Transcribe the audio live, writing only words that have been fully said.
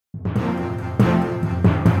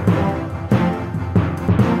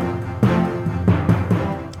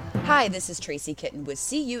Hi, this is Tracy Kitten with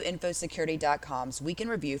CUInfoSecurity.com's Week in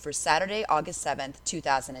Review for Saturday, August 7th,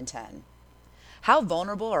 2010. How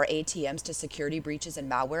vulnerable are ATMs to security breaches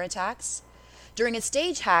and malware attacks? During a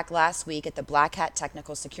stage hack last week at the Black Hat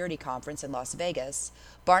Technical Security Conference in Las Vegas,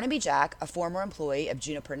 Barnaby Jack, a former employee of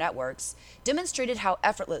Juniper Networks, demonstrated how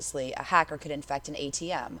effortlessly a hacker could infect an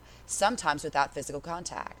ATM, sometimes without physical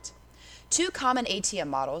contact. Two common ATM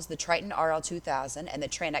models, the Triton RL2000 and the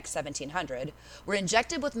Tranex 1700, were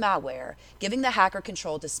injected with malware, giving the hacker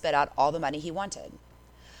control to spit out all the money he wanted.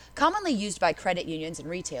 Commonly used by credit unions and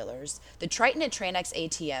retailers, the Triton and Tranex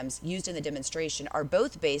ATMs used in the demonstration are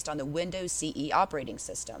both based on the Windows CE operating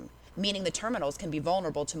system, meaning the terminals can be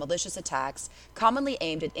vulnerable to malicious attacks commonly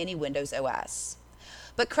aimed at any Windows OS.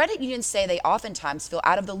 But credit unions say they oftentimes feel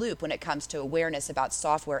out of the loop when it comes to awareness about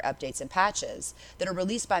software updates and patches that are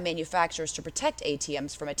released by manufacturers to protect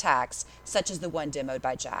ATMs from attacks such as the one demoed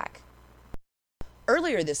by Jack.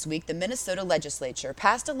 Earlier this week, the Minnesota legislature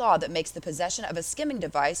passed a law that makes the possession of a skimming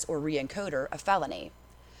device or reencoder a felony.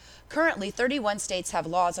 Currently, 31 states have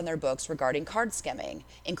laws on their books regarding card skimming,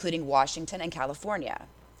 including Washington and California.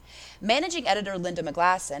 Managing editor Linda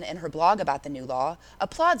McGlasson, in her blog about the new law,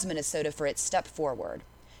 applauds Minnesota for its step forward.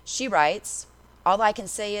 She writes, "All I can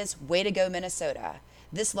say is, way to go, Minnesota.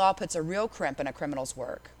 This law puts a real crimp in a criminal's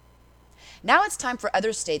work." Now it's time for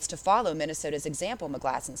other states to follow Minnesota's example,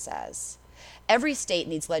 McGlasson says. Every state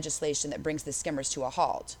needs legislation that brings the skimmers to a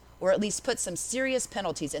halt, or at least puts some serious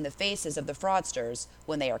penalties in the faces of the fraudsters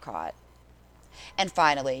when they are caught. And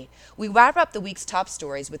finally, we wrap up the week's top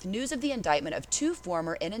stories with news of the indictment of two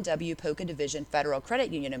former N&W Polka Division Federal Credit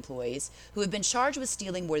Union employees who have been charged with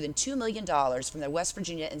stealing more than $2 million from their West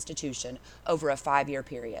Virginia institution over a 5-year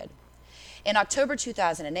period. In October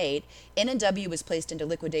 2008, N&W was placed into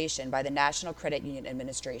liquidation by the National Credit Union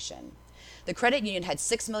Administration. The credit union had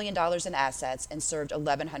 $6 million in assets and served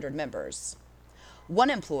 1,100 members.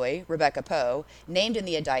 One employee, Rebecca Poe, named in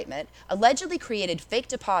the indictment, allegedly created fake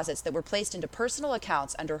deposits that were placed into personal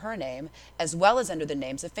accounts under her name, as well as under the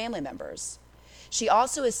names of family members. She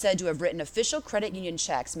also is said to have written official credit union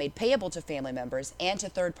checks made payable to family members and to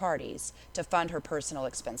third parties to fund her personal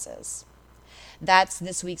expenses. That's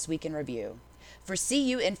this week's Week in Review. For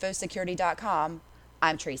CUInfoSecurity.com,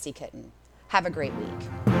 I'm Tracy Kitten. Have a great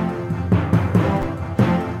week.